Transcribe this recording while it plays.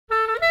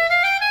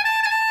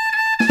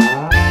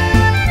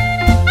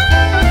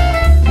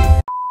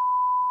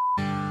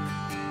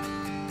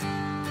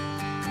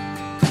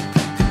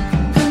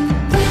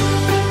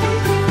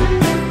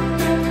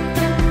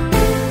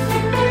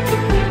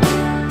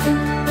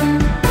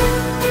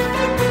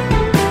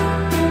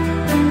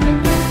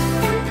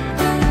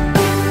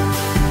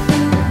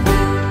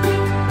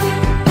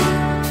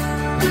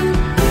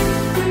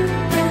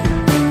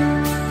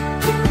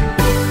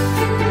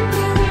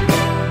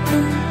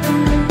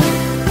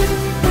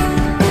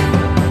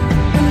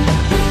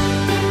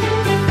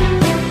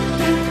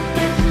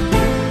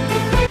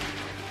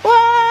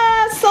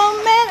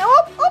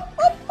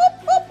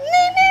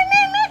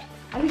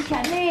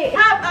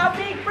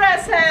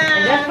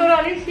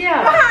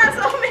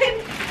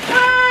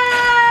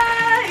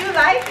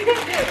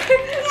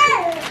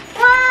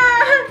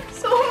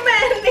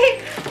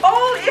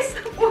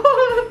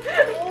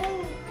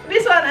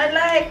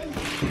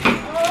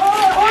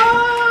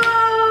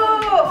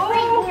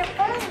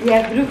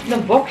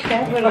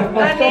hè, voor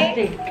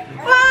something.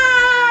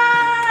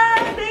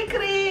 Wow, day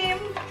cream.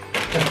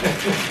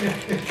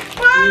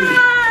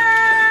 Wow.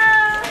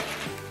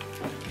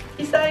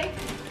 Isay.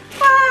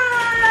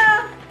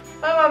 Wow.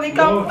 Mama,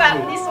 become fat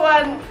this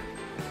one.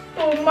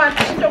 Too much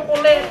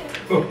chocolate.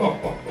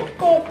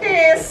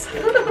 Cookies.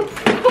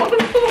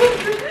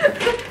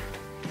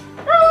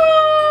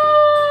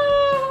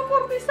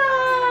 For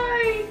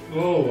Isay.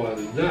 Oh, what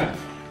is that?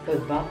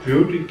 Good bath.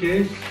 Beauty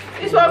case?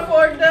 This one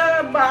for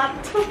the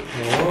bath.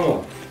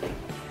 Oh.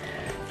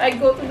 I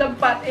go to the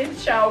bath and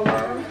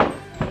shower.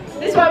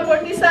 This one for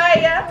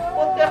Desire,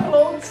 put the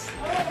clothes.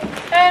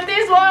 And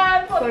this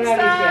one for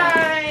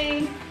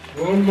Desire.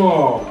 One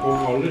more for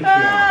Alicia.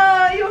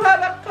 Oh, you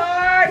have a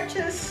card.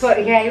 Just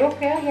Jij ook,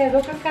 hè? Jij hebt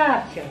ook een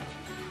kaartje.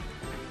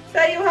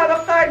 say you have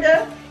a card.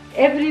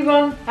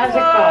 Everyone has a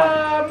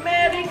card.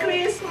 Merry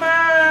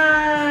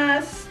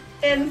Christmas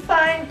and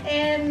fine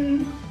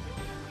and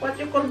what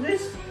you call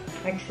this?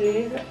 Ik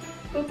zie het.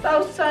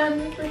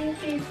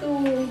 2022.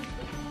 In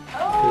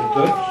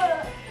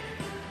Dutch?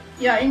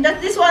 Yeah, and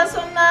this one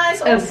so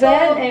nice En also.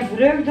 fijn en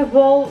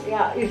vreugdevol.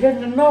 Ja, u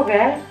vindt er nog,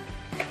 hè?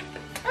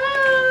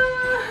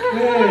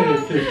 Hey,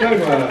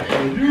 kijk maar.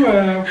 What you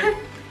have?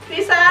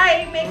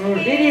 Desire make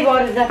me. Jullie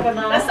worden eens even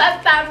The aan.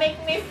 Santa make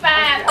me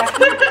fat.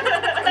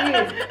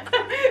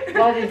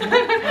 Wat is het?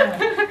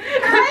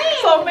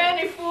 So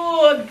many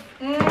food.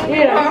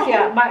 Hier,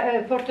 Alicia, maar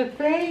voor te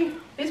play.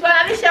 This one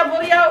Alicia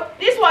voor jou.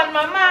 This one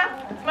Mama.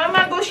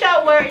 Mama go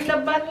shower in the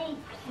bath.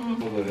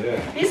 Over there.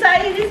 This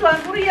one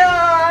for you.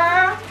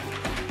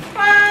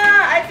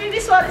 I think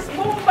this one is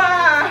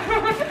Bomba.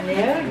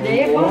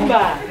 Nee,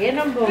 bomba. Geen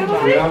een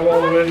bomba. We have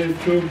already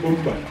two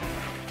Boomba.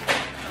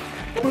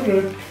 Open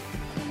it.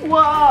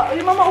 Wow,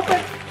 ini Mama open.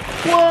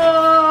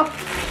 Wow,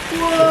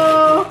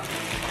 wow,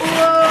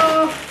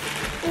 wow,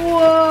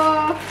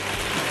 wow.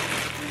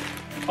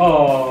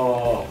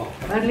 Oh.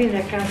 Marlyn,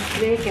 dat kan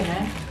spreken,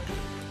 hè?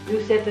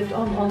 You set it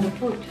on the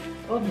foot.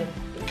 Onder de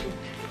voet.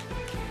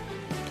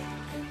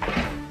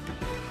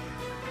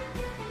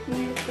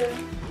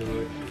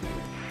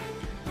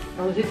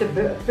 Oh, er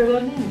zitten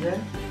pullen in, hè?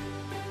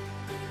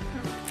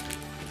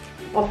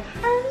 Of,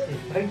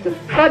 uit de...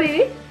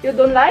 Sorry, you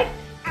don't like?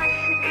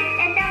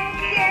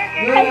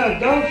 Yeah,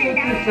 don't put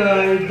this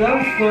aside.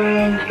 Don't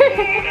fun.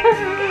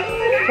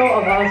 Zo,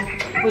 of als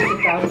put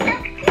it out.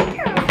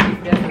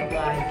 Never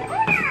mind.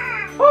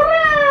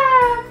 Hoera!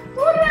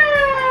 Hoera!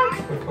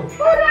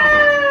 Hoera!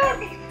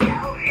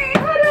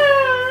 Hoera!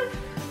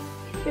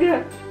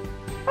 Yeah.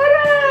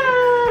 Hoera!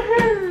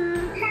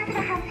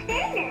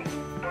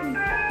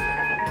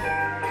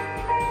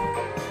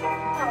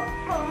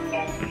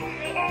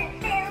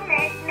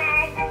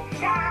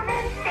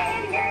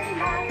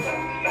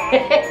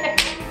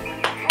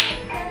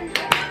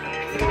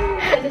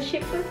 Ada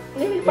ship tuh.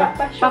 Ini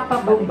Papa ship.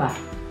 Papa bomba.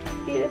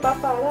 Ini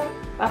Papa lah.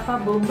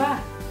 Papa bomba.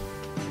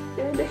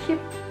 Ini the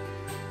ship.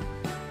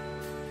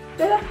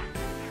 Dah.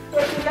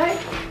 What you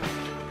like?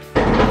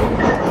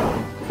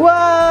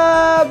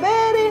 Wow,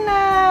 very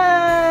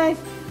nice.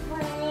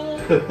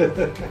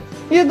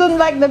 You don't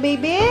like the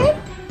baby?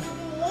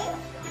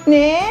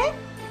 Ne?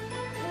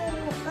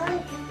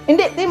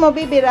 Hindi, di mo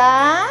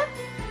bibira?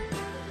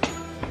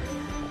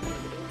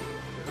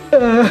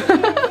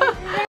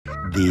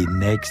 The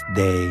next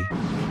day.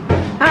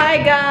 Hi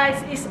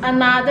guys, it's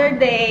another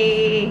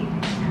day.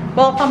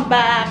 Welcome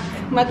back.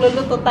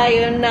 Magluluto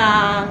tayo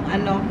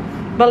ng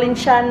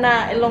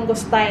Valenciana Ilonggo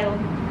style.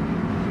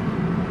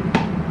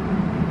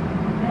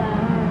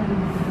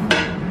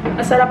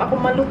 Masarap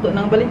ako maluto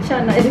ng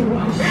Valenciana Ilonggo.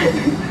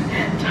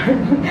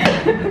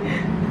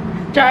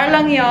 Char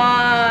lang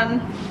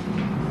yon.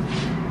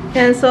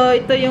 Yan, so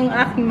ito yung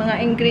aking mga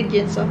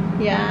ingredients. So,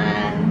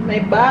 yan,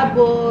 may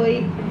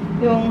baboy,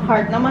 yung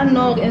heart na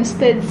manok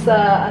instead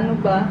sa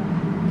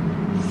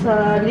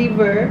sa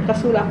liver,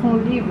 kasula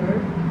kong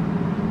liver.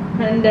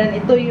 And then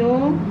ito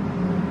yung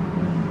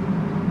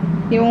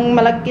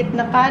malagkit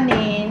na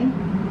kanin,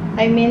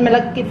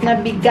 malagkit na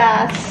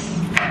bigas.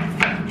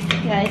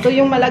 Yan, ito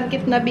yung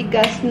malagkit na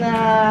bigas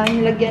na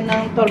nilagyan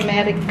ng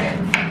turmeric.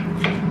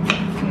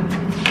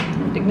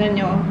 Tignan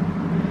nyo.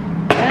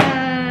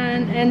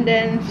 Yan. And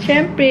then,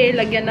 syempre,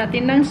 lagyan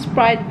natin ng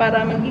Sprite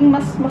para maging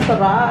mas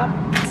masarap.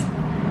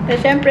 At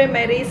syempre,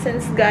 may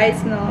raisins,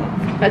 guys, no?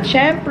 At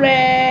syempre,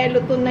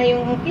 luto na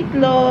yung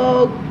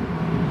itlog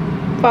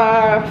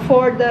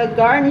for the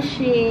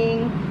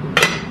garnishing.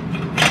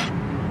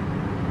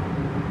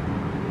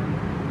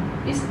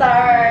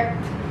 Start.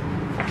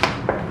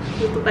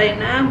 Luto tayo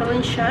na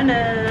Valenciana.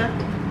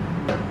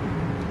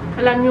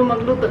 Alam nyo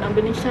magluto ng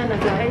Valenciana,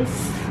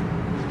 guys.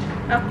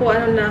 Ako,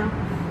 lang,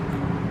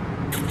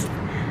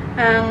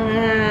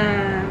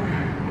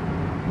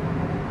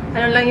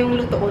 lang yung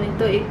luto ko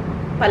nito eh.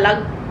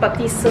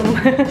 Palagpatism.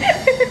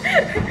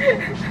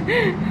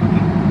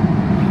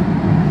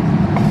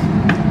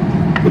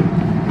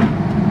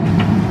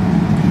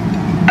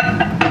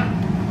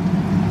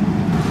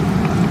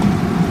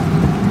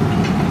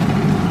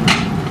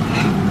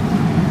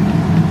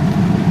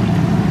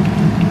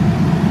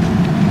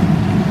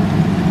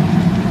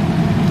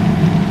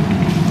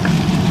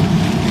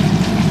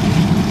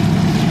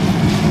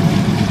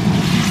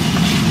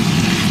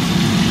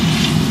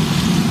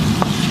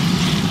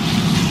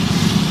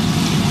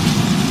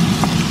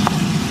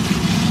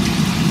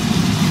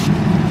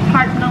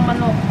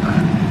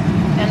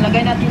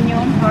 Lagay natin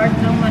yung heart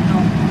ng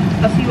manok.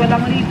 Kasi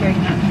walang liver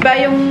nga.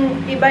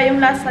 Iba yung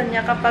lasa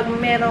niya kapag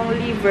merong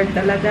liver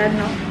talaga,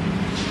 no?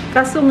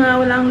 Kaso nga,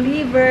 walang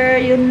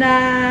liver. Yun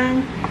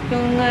lang.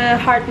 Yung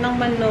heart ng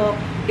manok,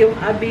 yung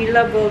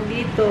available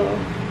dito.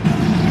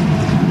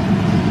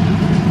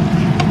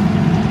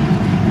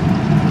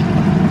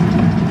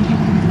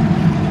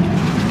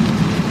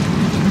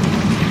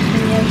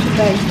 Ayan siya,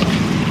 guys.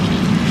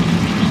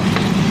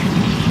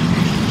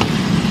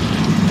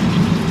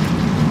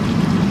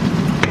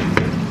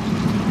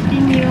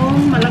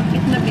 Yung malagkit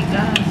na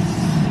bigas.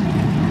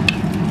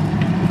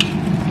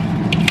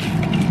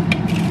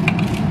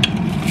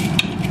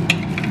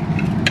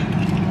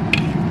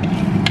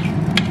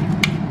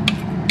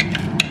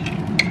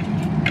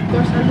 Of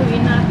course,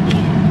 haluin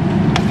natin.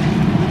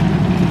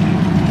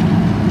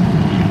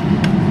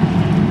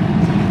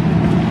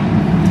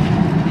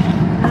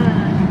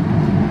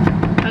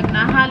 Pag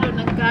nahalo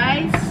na,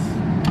 guys,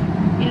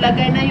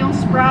 ilagay na yung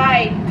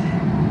Sprite.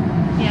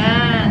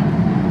 Yan.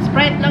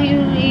 Sprite lang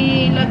yung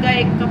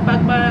ilagay kapag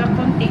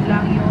konti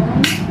lang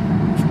yung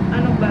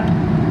ano ba,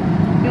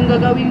 yung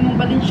gagawin mong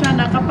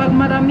Valenciana. Kapag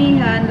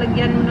maramihan,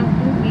 lagyan mo ng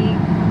tubig.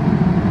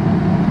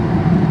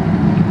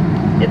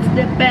 It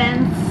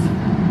depends.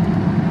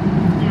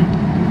 Yan.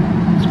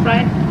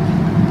 Sprite.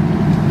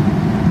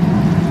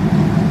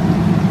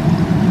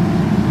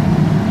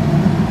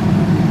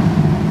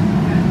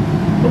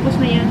 Ubos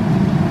na yan.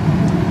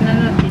 Tignan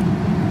natin.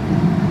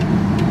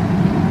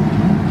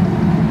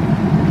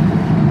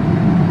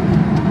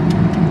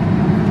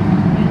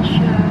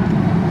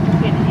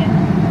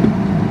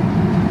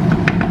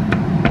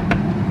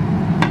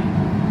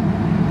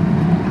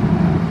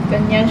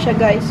 Ganyan siya,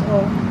 guys.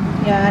 Oh,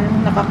 yan,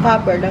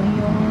 naka-cover lang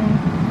yung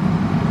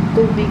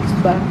tubig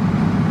ba.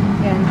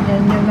 Yan,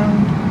 yan lang.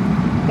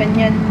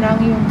 Ganyan lang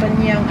yung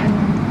kanyang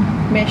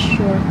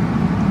measure.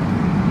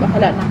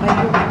 Bahala na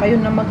kayo. Kayo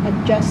na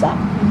mag-adjust sa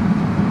akin.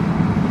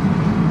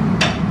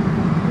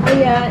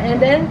 Ayan,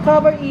 and then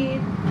cover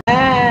it.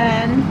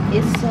 And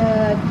it's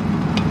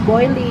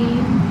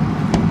boiling.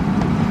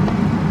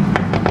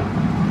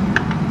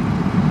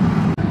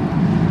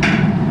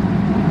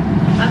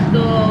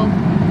 Hotdog.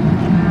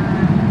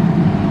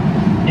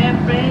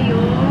 Siyempre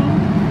yung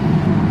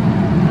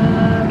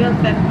bell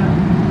pepper.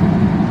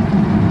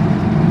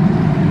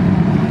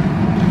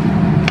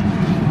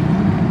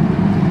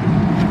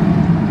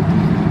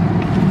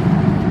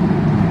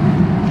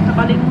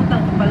 Nakalimutan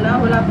ko pala.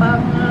 Wala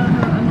pang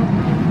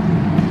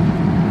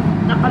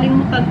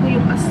nakalimutan ko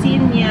yung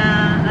asin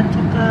niya at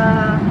saka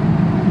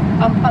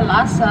ang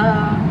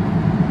palasa.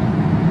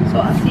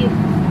 So, asin.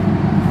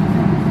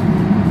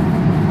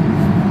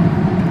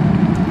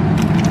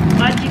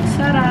 Magic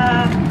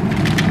sarap.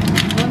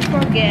 Don't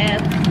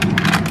forget,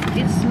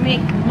 it's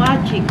make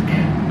magic.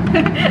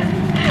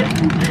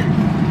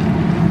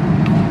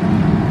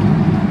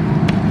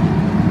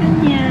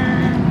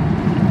 Ganyan.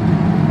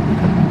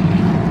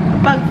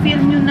 Kapag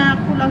feel nyo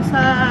na kulang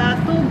sa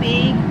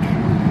tubig,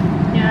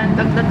 yan,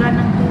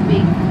 dagdagan ng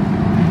tubig.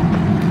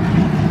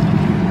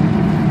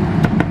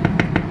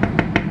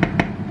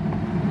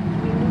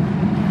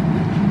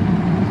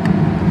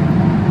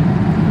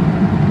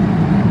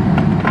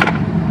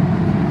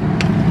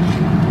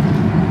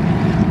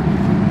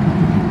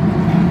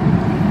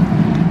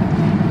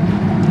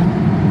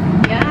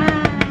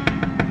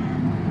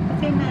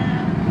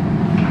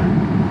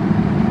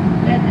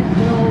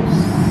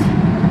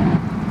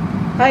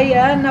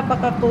 Ayan,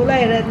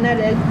 napakakulay. Red na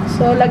red.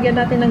 So, lagyan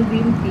natin ng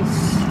green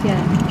peas.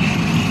 Yan.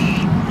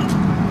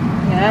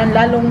 Yan,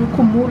 lalong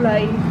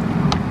kumulay.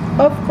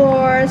 Of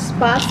course,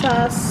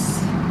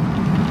 pasas.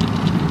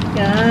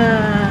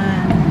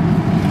 Yan.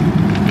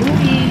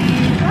 Uy!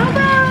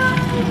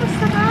 Abay!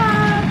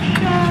 Masarap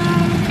siya.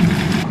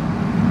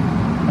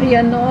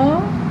 Ayan,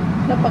 o.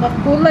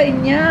 Napakakulay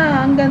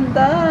niya. Ang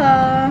ganda.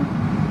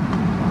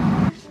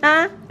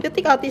 Ah,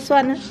 cutie out this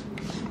one.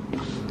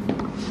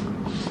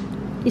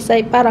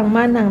 Isay parang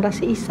manang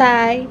rasi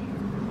Isay.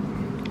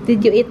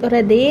 Did you eat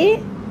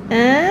already?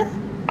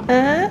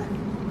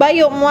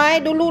 Bayo mo ay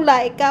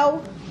dulula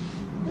ikaw.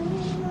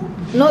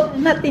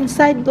 Not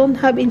inside. Don't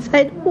have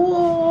inside.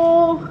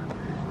 Oh.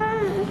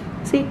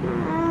 See?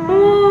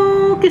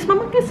 Oh, kiss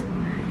mama, kiss.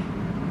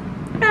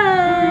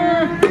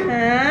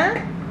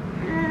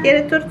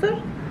 Kira tur.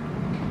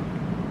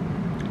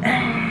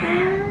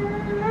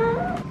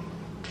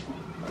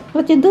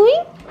 What you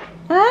doing?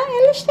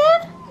 Alis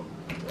na?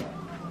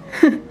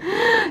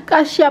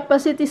 Kasya pa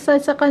si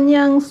Tisay sa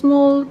kanyang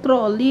small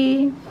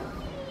trolley.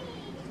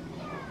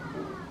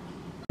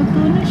 Ito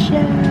na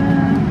siya.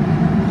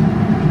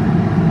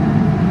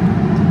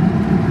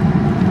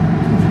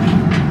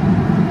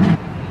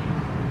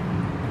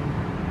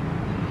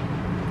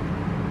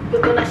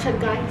 Ito na siya,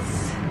 guys.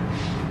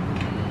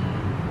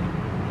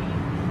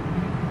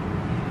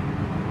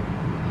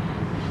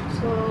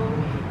 So,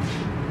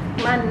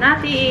 man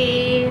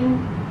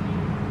natin.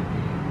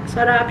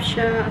 Sarap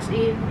siya, as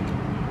in.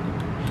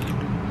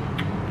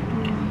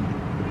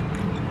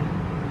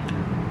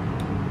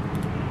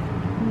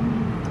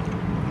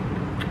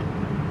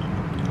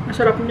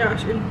 Masarap niya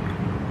as in.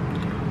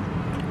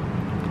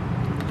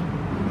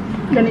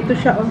 Ganito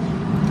siya, oh.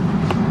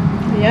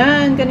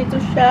 Ayan, ganito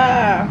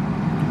siya.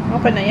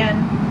 Okay na yan.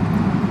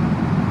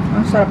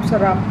 Ang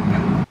sarap-sarap.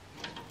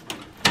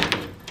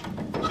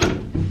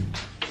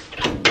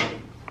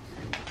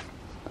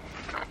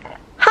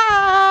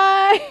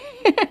 Hi!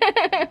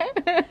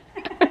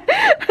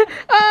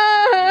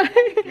 Hi!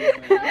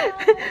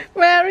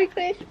 Merry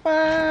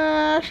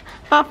Christmas!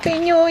 Happy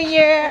New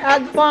Year!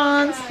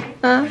 Advance!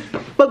 Ha?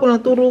 Pag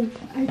walang turog.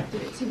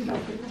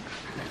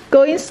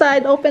 Go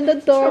inside. Open the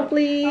door,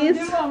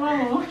 please.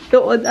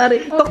 Doon,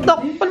 Ari.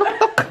 Tok-tok.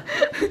 Palok-tok.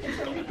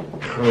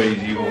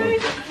 Crazy woman.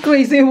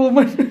 Crazy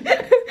woman.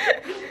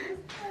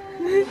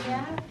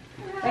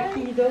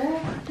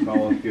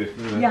 Vrouwen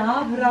kussen.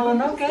 Ja,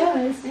 vrouwen ook, hè?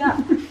 Ja.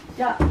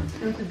 Ja.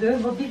 Doe de deur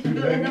wat dichter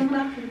doen en dan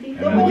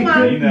moet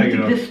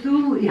En de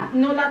stoel, ja.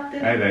 No latte.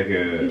 eigenlijk,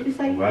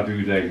 wat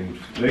u zeggen moet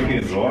vertrekken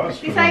in het huis.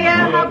 Die zei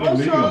ja, dat ook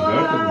is zo.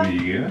 buiten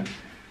vliegen.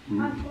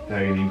 Dat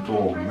je niet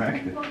toch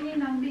merkt.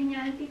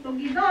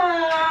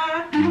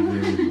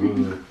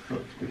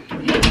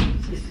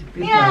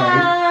 Ja.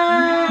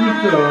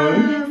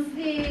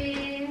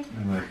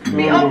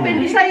 Be open.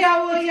 Di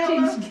sayaw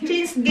yung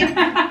cheese gift.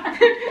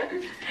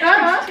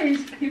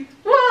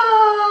 Wow!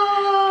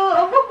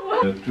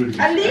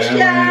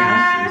 Alicia!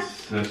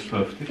 Is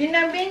 6,50.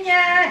 Ginabi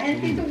niya. And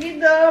Tito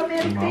Guido.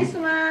 Merry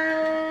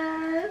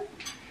Christmas!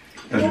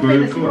 Dat is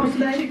goed.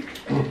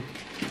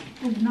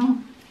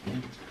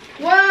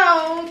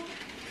 Wow!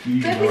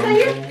 Pwede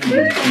sa'yo?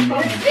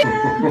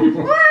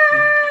 Wow!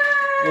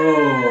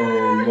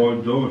 Oh, mooi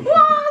doos.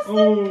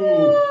 Oh,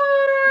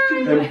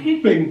 en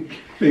pink,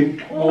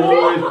 pink.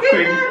 Mooi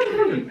pink.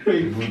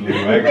 Pink.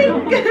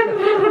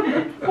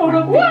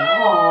 Wow!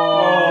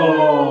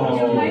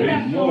 Oh, mooi.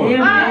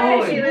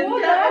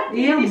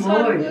 Heel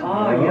mooi.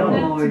 Oh, heel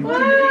mooi.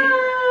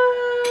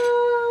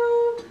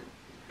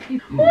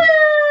 Wow!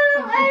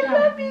 I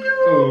love you,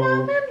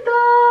 Mom and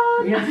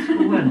Dad! Ja,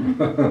 schoon.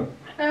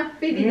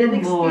 Happy the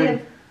next year.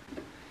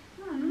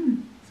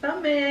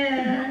 Summer!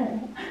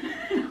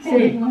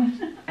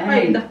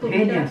 Hey,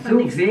 Kenya,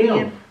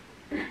 zoveel.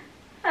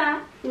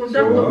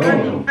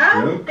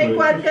 Take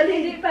one, Kali.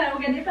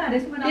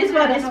 This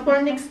one is for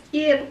next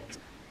year.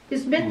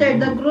 It's better,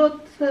 the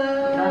growth.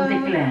 Dan de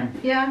klein.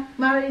 Yeah,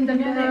 MARLYN the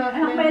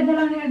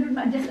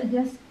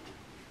Adjust.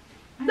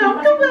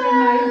 Don't do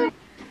it.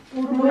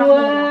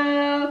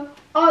 Wow.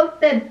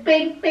 Altered,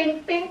 pink.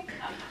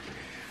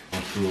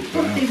 Is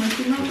dat beter?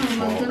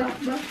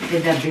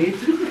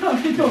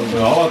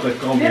 Ja, dat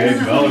kan geen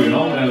België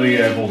aan. En dan ga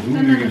je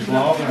voldoende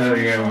geslapen en dan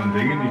ga je mijn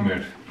dingen niet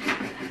meer.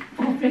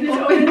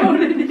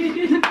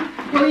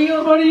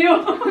 For you.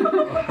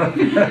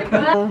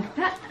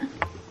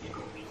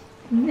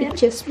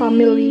 Just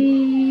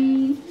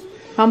family.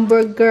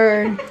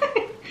 Hamburger.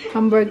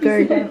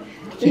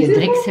 Hier,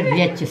 drink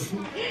servetjes.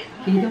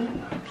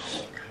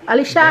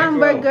 Alicia,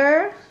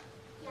 hamburger.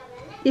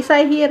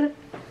 Isay here.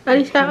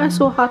 Alicia, ang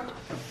suhat.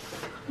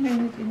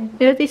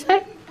 Ito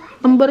Isay?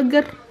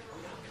 Hamburger.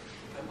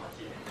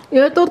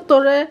 Ito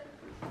turtur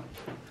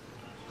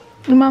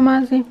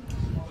Mama si.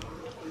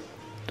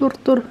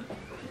 Turtur.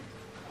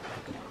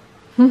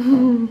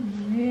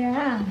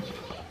 Yeah.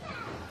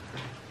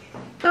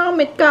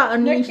 Namit ka.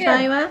 Ano yung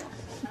Isay, ma?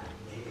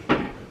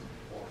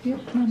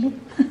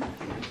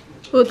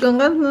 Huwag kang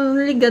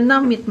naligan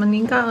namit.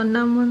 Maning kaon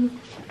naman.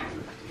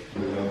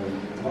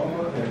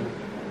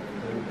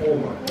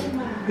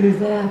 Is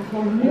that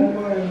from you?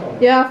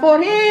 Yeah, for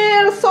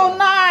here. So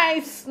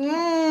nice.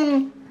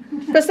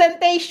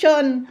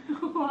 Presentation.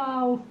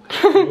 Wow.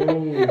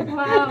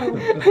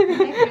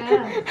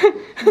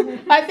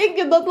 I think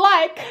you don't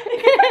like.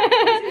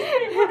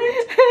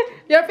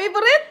 Your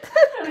favorite?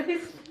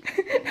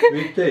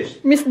 Wie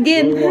taste? Miss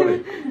Gin.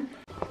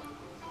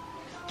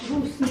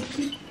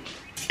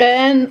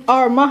 And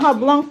our Maha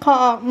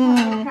Blanca.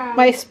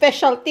 My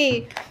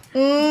specialty.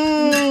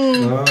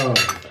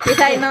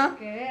 Isay na?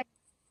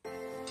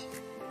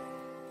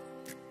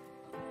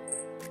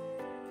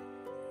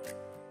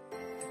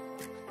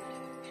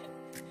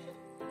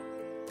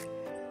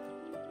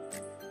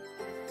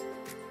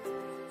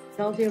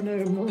 Zal je naar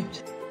de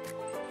mond.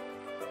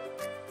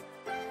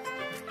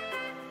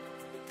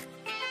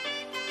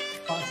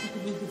 Als ik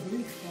het niet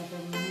brief had,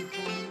 dan niet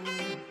van...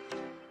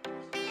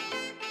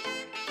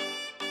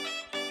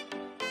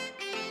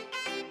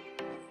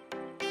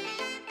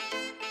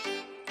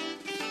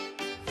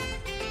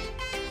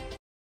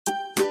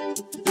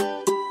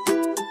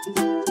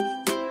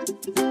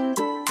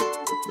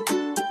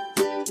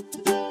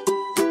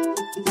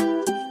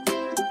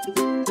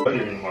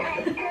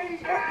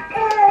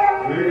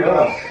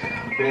 Ja,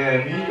 ben je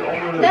niet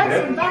onder de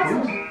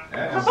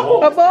 30?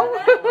 Opo?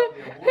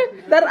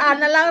 Daraan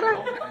na lang ra.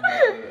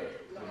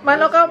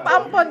 Mano ka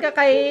pampon ka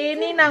kay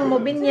ninang mo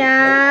binya.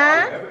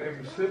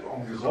 In principe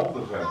om gezond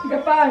te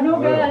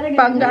zijn.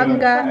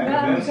 Pangga-angga.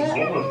 En mensen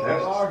zonder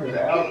het is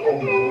eigenlijk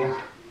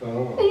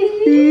ongezond.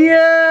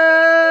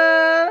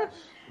 Yeah.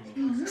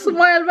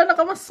 Smile ba na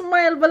ka mas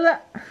smile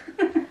bala.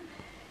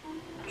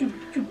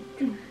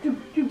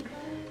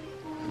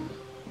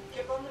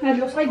 Het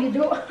looks like you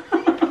do.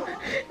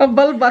 Ang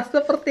balbas na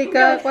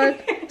pertika.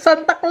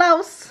 Santa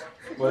Claus.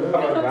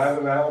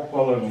 Maar wij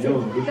opvallen een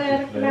heel goed.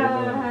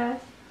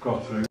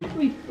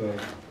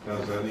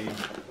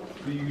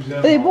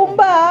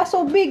 Bumba,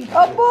 so big.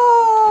 Abo!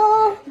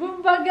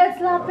 Bumba gets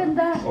slapen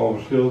daar. Oh,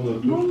 verschillende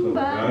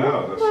toestanden. Ja,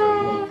 dat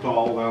zijn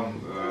totaal dan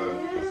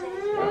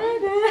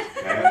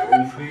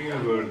oefeningen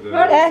voor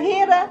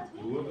Heren.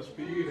 de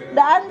spieren.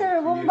 De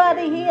andere Bumba,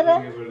 de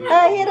heren.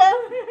 Heren.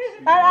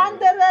 De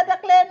andere, de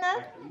kleine.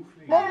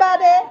 Bumba,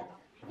 de.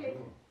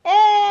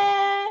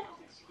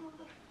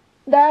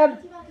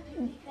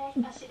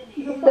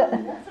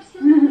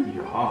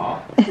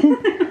 Ja.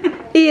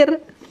 Hier.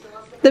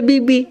 De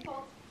bibi.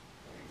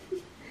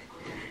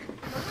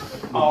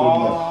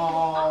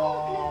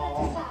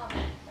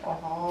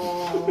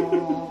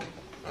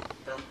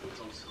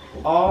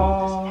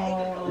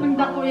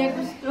 Magdako yung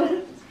gusto.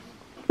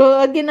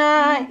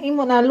 Ginain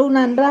mo na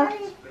lunan ra.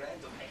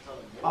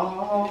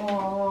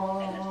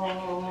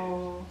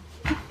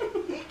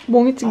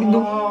 Bungit sige do.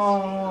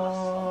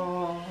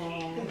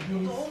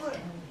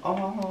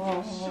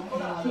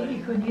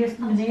 Ik kon eerst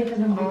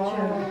beneden een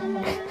beetje.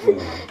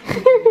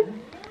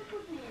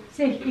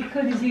 Zeg, ik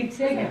kan eens iets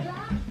zeggen.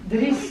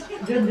 Er is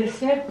de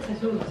dessert, ze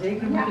zullen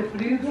zeker moeten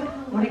vlugen,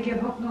 maar ik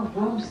heb ook nog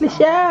boomstaan.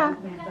 Lisha.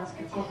 Mijn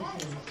dasje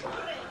koffie.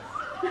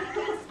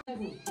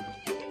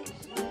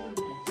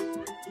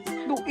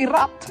 Doe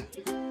irat.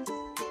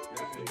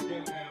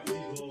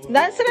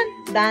 Dansen.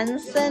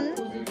 Dansen.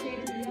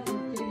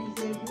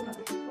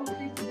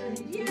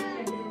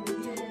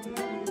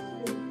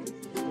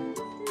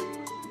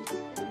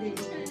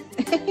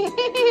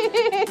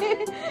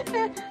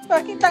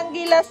 Bakit ang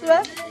gilas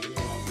ba?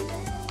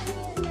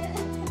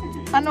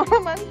 Ano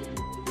naman?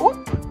 Up!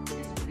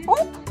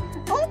 Up!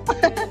 Up!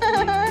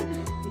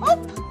 Up!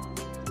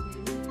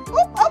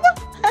 Up! Aba!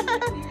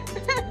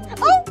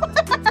 Up!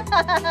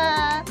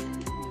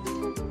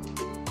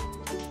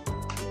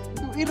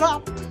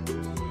 Irap!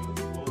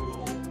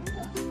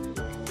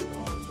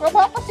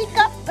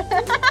 Mapapasikat!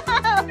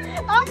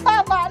 Ang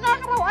baba na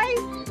karaway!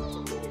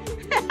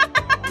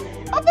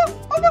 Aba!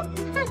 Aba!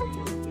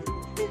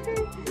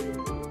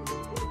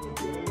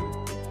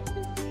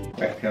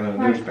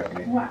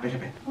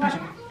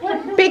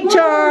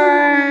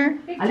 Picture!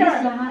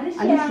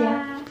 Alicia.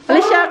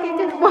 Alicia,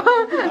 kikit mo.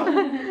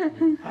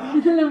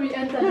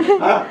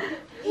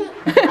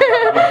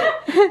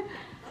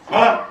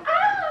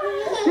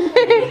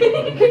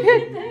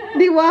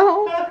 Di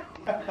wow.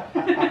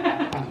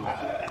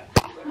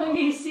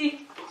 Mag-isip.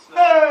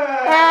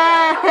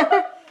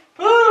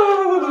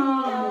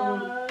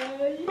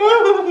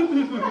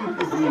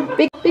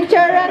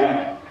 Picturean.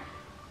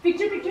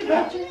 Picture.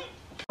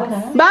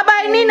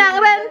 Bye-bye,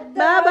 Ninang Ren.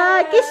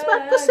 Bye-bye. Kiss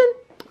pa. Kusin.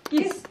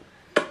 Kiss.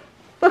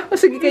 Oh,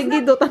 sige kay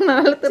Guido.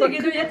 Tanala.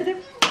 Sige, doe jij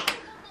het.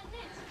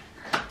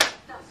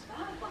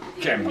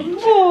 Camping.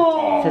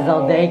 Oh. Ze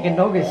zal denken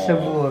nog eens zo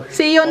moe.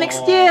 See you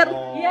next year.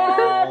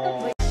 Ja,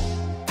 tot